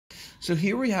So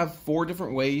here we have 4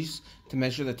 different ways to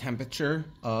measure the temperature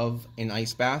of an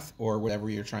ice bath or whatever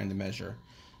you're trying to measure.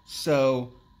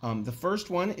 So the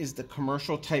first one is the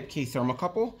commercial Type K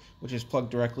thermocouple, which is plugged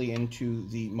directly into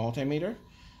the multimeter.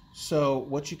 So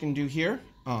what you can do here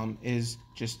is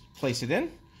just place it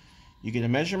in. You get a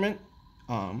measurement.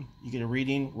 You get a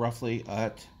reading roughly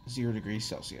at 0 degrees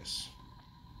Celsius.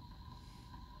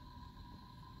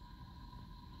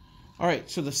 All right,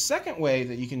 so the second way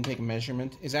that you can take a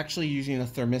measurement is actually using a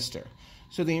thermistor.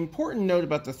 So the important note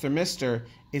about the thermistor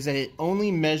is that it only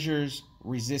measures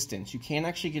resistance. You can't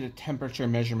actually get a temperature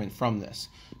measurement from this.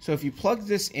 So if you plug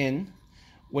this in,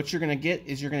 what you're going to get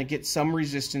is you're going to get some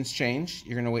resistance change.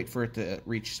 You're going to wait for it to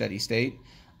reach steady state.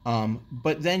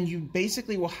 But then you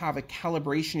basically will have a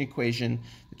calibration equation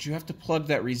that you have to plug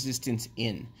that resistance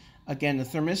in. Again, the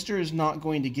thermistor is not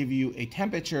going to give you a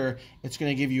temperature, it's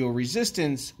going to give you a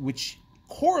resistance which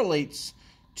correlates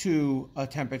to a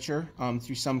temperature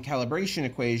through some calibration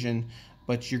equation,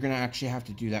 but you're going to actually have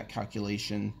to do that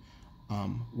calculation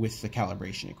with the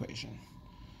calibration equation.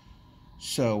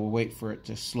 So we'll wait for it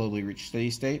to slowly reach steady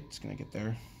state. It's going to get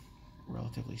there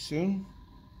relatively soon.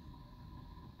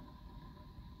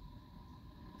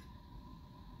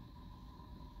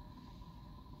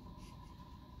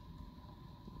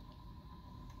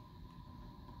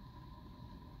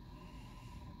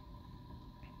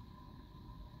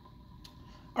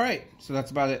 All right, so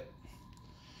that's about it.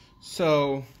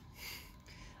 So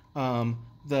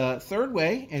the third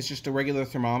way is just a regular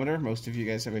thermometer. Most of you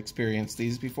guys have experienced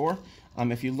these before.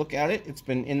 If you look at it, it's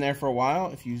been in there for a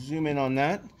while. If you zoom in on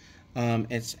that,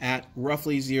 it's at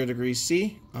roughly 0 degrees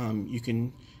C.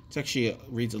 It's actually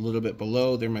reads a little bit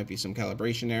below. There might be some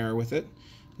calibration error with it,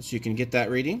 so you can get that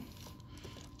reading.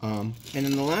 And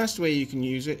then the last way you can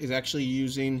use it is actually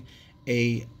using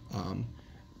a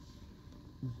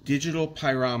digital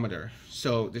pyrometer.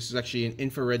 So this is actually an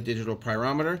infrared digital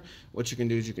pyrometer. What you can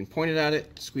do is you can point it at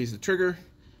it, squeeze the trigger,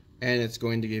 and it's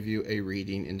going to give you a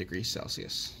reading in degrees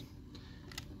Celsius.